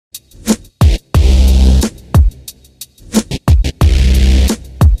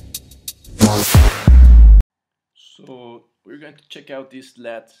going to check out this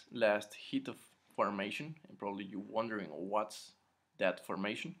last heat of formation, and probably you're wondering what's that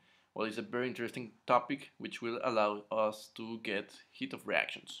formation. Well, it's a very interesting topic which will allow us to get heat of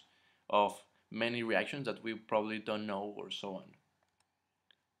reactions, of many reactions that we probably don't know or so on.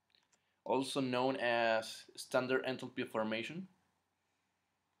 Also known as standard enthalpy of formation.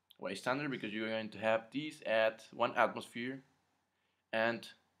 Why standard? Because you're going to have these at 1 atmosphere and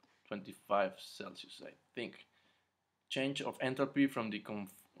 25 Celsius, I think. Change of enthalpy from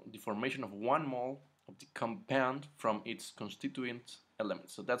the formation of 1 mole of the compound from its constituent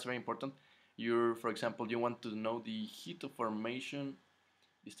elements. So that's very important. For example, you want to know the heat of formation,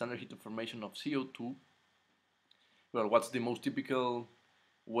 the standard heat of formation of CO2. Well, what's the most typical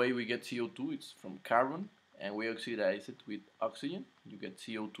way we get CO2? It's from carbon, and we oxidize it with oxygen. You get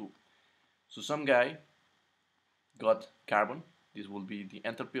CO2. So some guy got carbon. This will be the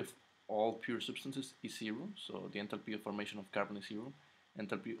enthalpy of all pure substances is 0, so the enthalpy of formation of carbon is 0.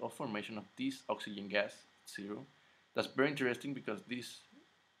 Enthalpy of formation of this oxygen gas is 0. That's very interesting because this,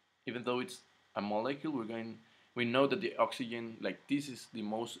 even though it's a molecule, we know that the oxygen, like this, is the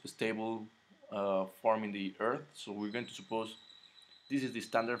most stable form in the Earth. So we're going to suppose this is the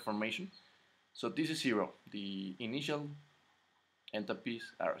standard formation. So this is 0. The initial enthalpies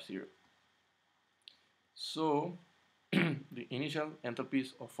are 0. So the initial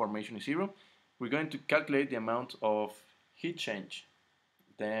enthalpies of formation is 0. We're going to calculate the amount of heat change.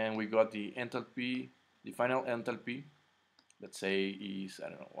 Then we got the enthalpy, the final enthalpy, let's say is, I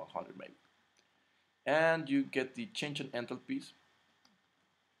don't know, 100 maybe. And you get the change in enthalpies.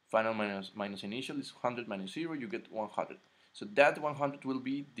 Final minus initial is 100 minus 0, you get 100. So that 100 will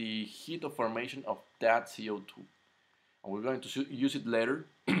be the heat of formation of that CO2. And we're going to use it later.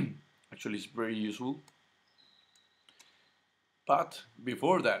 Actually, it's very useful. But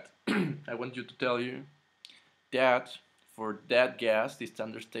before that, I want you to tell you that for that gas, the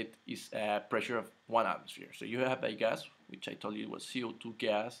standard state is a pressure of 1 atmosphere. So you have a gas, which I told you was CO2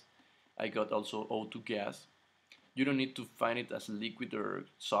 gas. I got also O2 gas. You don't need to find it as liquid or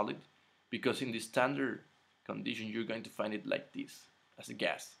solid, because in the standard condition, you're going to find it like this, as a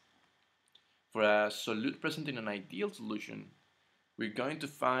gas. For a solute present in an ideal solution, we're going to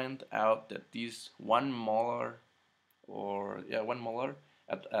find out that this 1 molar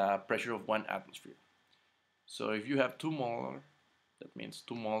at a pressure of 1 atmosphere. So if you have 2 molar, that means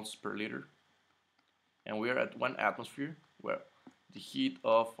 2 moles per liter, and we are at 1 atmosphere, well, the heat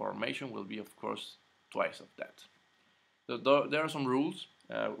of formation will be, of course, twice of that. So there are some rules.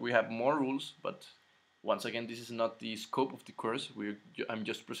 We have more rules, but once again, this is not the scope of the course. I'm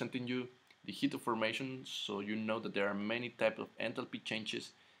just presenting you the heat of formation, so you know that there are many types of enthalpy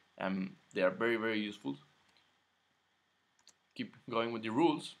changes. They are very, very useful. Keep going with the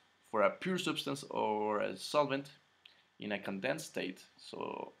rules. For a pure substance or a solvent in a condensed state,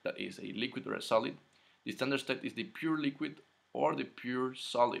 so that is a liquid or a solid, the standard state is the pure liquid or the pure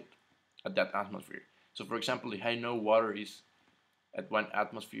solid at that atmosphere. So for example, if I know water is at 1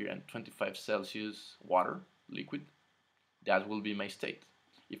 atmosphere and 25 Celsius water, liquid, that will be my state.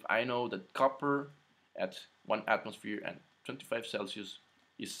 If I know that copper at 1 atmosphere and 25 Celsius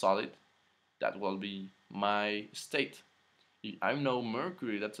is solid, that will be my state. If I know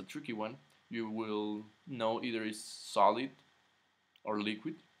mercury, that's a tricky one, you will know either it's solid or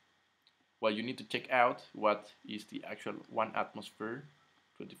liquid. Well, you need to check out what is the actual 1 atmosphere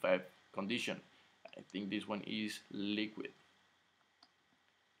 25 condition. I think this one is liquid.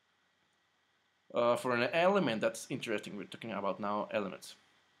 For an element, that's interesting, we're talking about now elements.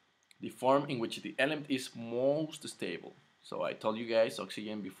 The form in which the element is most stable. So I told you guys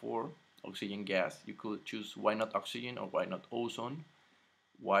oxygen before, oxygen gas. You could choose why not oxygen or why not ozone.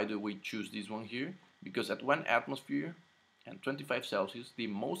 Why do we choose this one here? Because at 1 atmosphere and 25 Celsius, the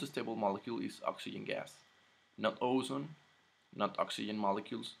most stable molecule is oxygen gas. Not ozone, not oxygen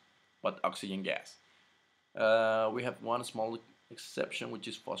molecules, but oxygen gas. We have one small exception, which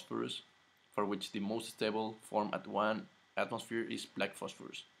is phosphorus, for which the most stable form at 1 atmosphere is black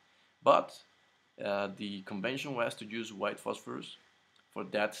phosphorus. But the convention was to use white phosphorus for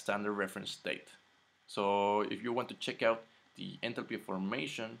that standard reference state. So if you want to check out the enthalpy of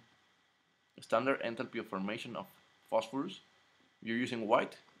formation, standard enthalpy of formation of phosphorus, you're using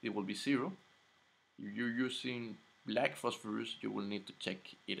white, it will be 0. If you're using black phosphorus, you will need to check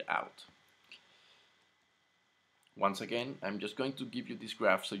it out. Once again, I'm just going to give you this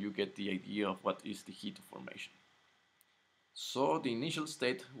graph so you get the idea of what is the heat of formation. So the initial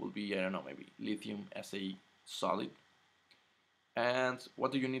state will be, I don't know, maybe lithium as a solid. And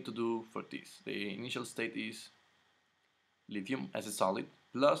what do you need to do for this? The initial state is lithium as a solid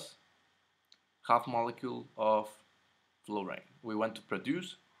plus half molecule of fluorine. We want to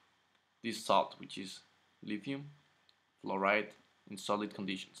produce this salt, which is lithium fluoride in solid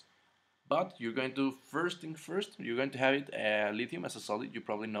conditions. But you're going to, first thing first, you're going to have it lithium as a solid. You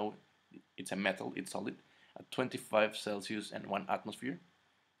probably know it's a metal, it's solid, at 25 Celsius and 1 atmosphere.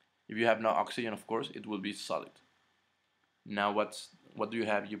 If you have no oxygen, of course, it will be solid. Now what do you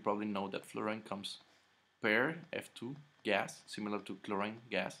have? You probably know that fluorine comes paired F2 gas, similar to chlorine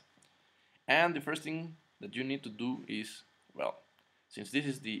gas. And the first thing that you need to do is, well, since this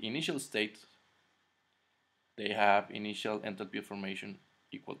is the initial state, they have initial enthalpy of formation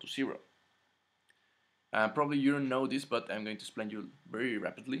equal to 0. Probably you don't know this, but I'm going to explain you very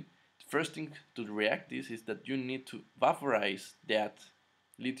rapidly. The first thing to react this is that you need to vaporize that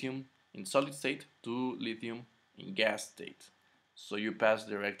lithium in solid state to lithium in gas state. So you pass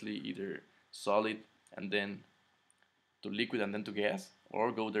directly either solid and then to liquid and then to gas,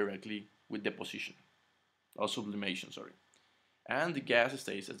 or go directly with deposition or sublimation, sorry. And the gas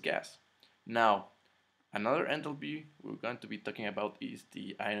stays as gas. Now, another enthalpy we're going to be talking about is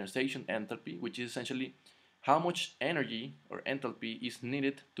the ionization entropy, which is essentially how much energy or enthalpy is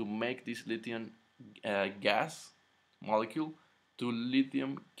needed to make this lithium gas molecule to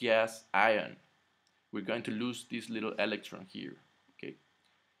lithium gas ion. We're going to lose this little electron here. Okay.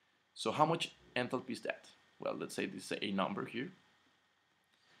 So how much enthalpy is that? Well, let's say this is a number here.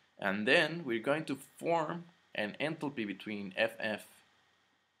 And then we're going to form an enthalpy between FF.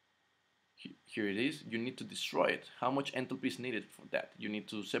 Here it is. You need to destroy it. How much enthalpy is needed for that? You need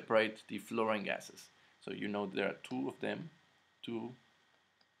to separate the fluorine gases. So you know there are 2 of them. 2.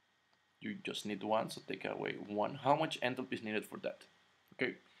 You just need 1, so take away 1. How much enthalpy is needed for that?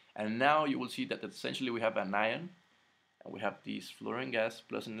 Okay. And now you will see that essentially we have an ion, and we have this fluorine gas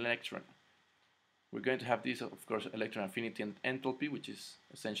plus an electron. We're going to have this, of course, electron affinity and enthalpy, which is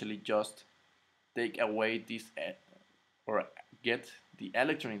essentially just take away this or get the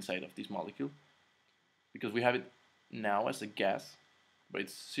electron inside of this molecule, because we have it now as a gas, but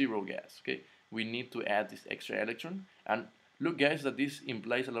it's 0 gas. Okay, we need to add this extra electron, and look, guys, that this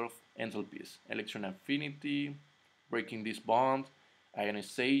implies a lot of enthalpies: electron affinity, breaking this bond,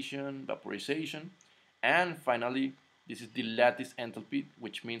 ionization, vaporization, and finally this is the lattice enthalpy,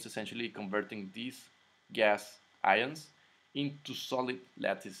 which means essentially converting these gas ions into solid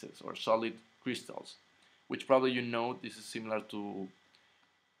lattices or solid crystals, which probably you know this is similar to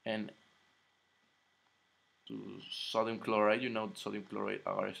sodium chloride. You know sodium chloride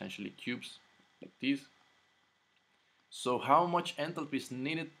are essentially cubes like this. So how much enthalpy is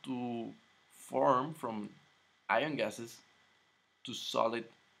needed to form from ion gases to solid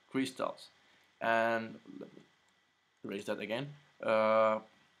crystals? And let me erase that again.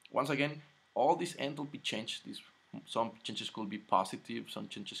 Once again, all this enthalpy change, some changes could be positive, some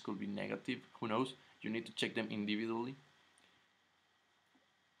changes could be negative, who knows? You need to check them individually.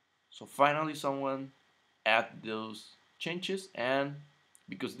 So finally someone add those changes, and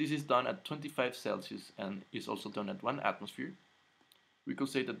because this is done at 25 Celsius and is also done at 1 atmosphere, we could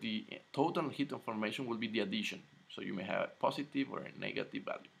say that the total heat of formation will be the addition. So you may have a positive or a negative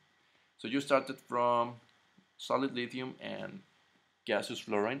value. So you started from solid lithium and gaseous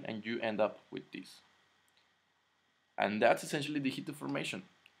fluorine, and you end up with this. And that's essentially the heat of formation.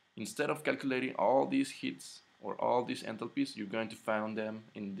 Instead of calculating all these heats or all these enthalpies, you're going to find them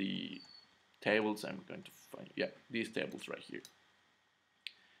in the tables. I'm going to find, these tables right here.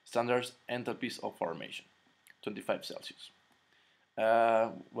 Standard enthalpies of formation, 25 Celsius.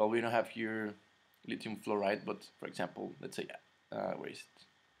 Well, we don't have here lithium fluoride, but for example, let's say, where is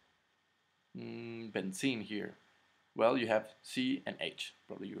it? Benzene here. Well, you have C and H.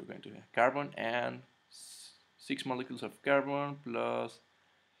 Probably you're going to have carbon and 6 molecules of carbon plus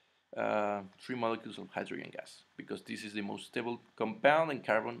 3 molecules of hydrogen gas, because this is the most stable compound, and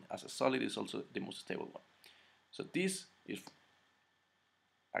carbon as a solid is also the most stable one. So this is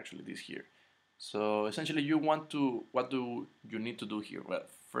actually this here. So essentially you want to, what do you need to do here? Well,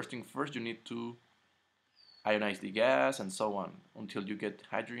 first thing first, you need to ionize the gas and so on until you get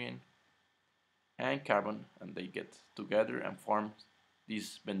hydrogen and carbon, and they get together and form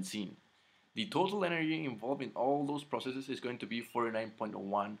this benzene. The total energy involved in all those processes is going to be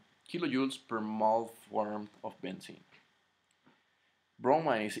 49.1 kilojoules per mole formed of benzene.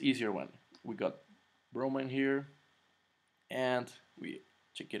 Bromine is the easier one. We got bromine here, and we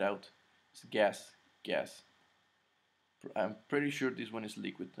check it out. It's gas. I'm pretty sure this one is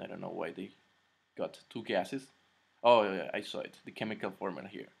liquid. I don't know why they got 2 gases. Oh yeah, I saw it. The chemical formula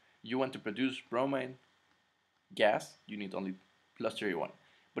here. You want to produce bromine gas, you need only plus 31.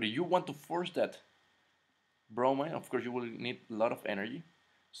 But if you want to force that bromine, of course you will need a lot of energy.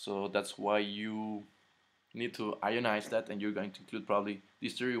 So that's why you need to ionize that, and you're going to include probably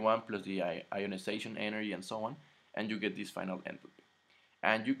this 31 plus the ionization energy and so on, and you get this final enthalpy.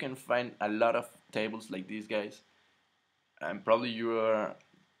 And you can find a lot of tables like these guys, and probably you're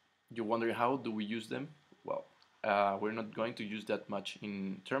wondering how do we use them. Well, we're not going to use that much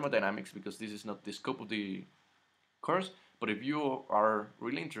in thermodynamics because this is not the scope of the course, but if you are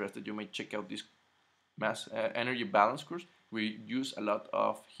really interested, you may check out this mass energy balance course. We use a lot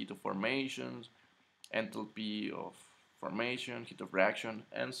of heat of formations, enthalpy of formation, heat of reaction,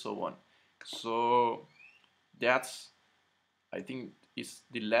 and so on. So that's, I think, is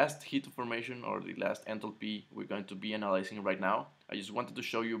the last heat of formation or the last enthalpy we're going to be analyzing right now. I just wanted to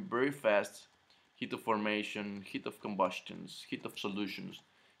show you very fast heat of formation, heat of combustions, heat of solutions,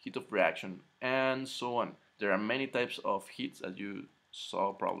 heat of reaction, and so on. There are many types of heats, as you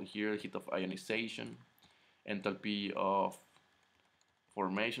saw probably here: heat of ionization, enthalpy of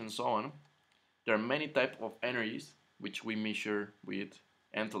formation, and so on. There are many types of energies which we measure with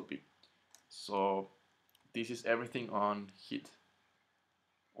enthalpy. So this is everything on heat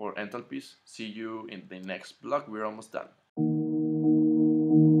or enthalpies. See you in the next block. We're almost done.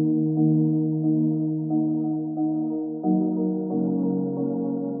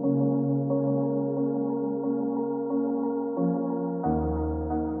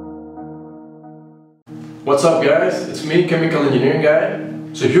 What's up guys, it's me, Chemical Engineering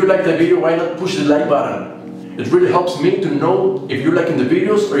Guy. So if you like the video, why not push the like button? It really helps me to know if you're liking the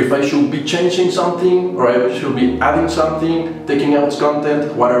videos or if I should be changing something or I should be adding something, taking out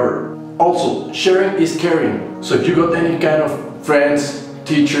content, whatever. Also, sharing is caring. So if you got any kind of friends,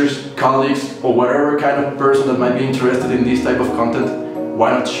 teachers, colleagues, or whatever kind of person that might be interested in this type of content,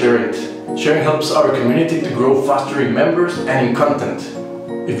 why not share it? Sharing helps our community to grow faster in members and in content.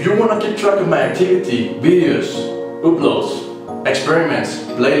 If you want to keep track of my activity, videos, uploads, experiments,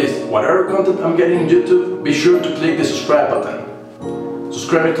 playlists, whatever content I'm getting on YouTube, be sure to click the subscribe button.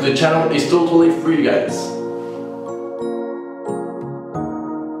 Subscribing to the channel is totally free, guys.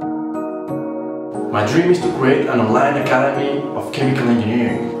 My dream is to create an online academy of chemical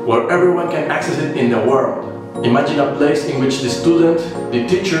engineering, where everyone can access it in the world. Imagine a place in which the student, the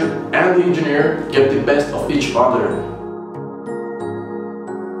teacher, and the engineer get the best of each other.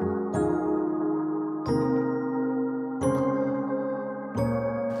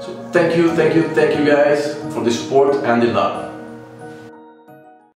 Thank you guys for the support and the love.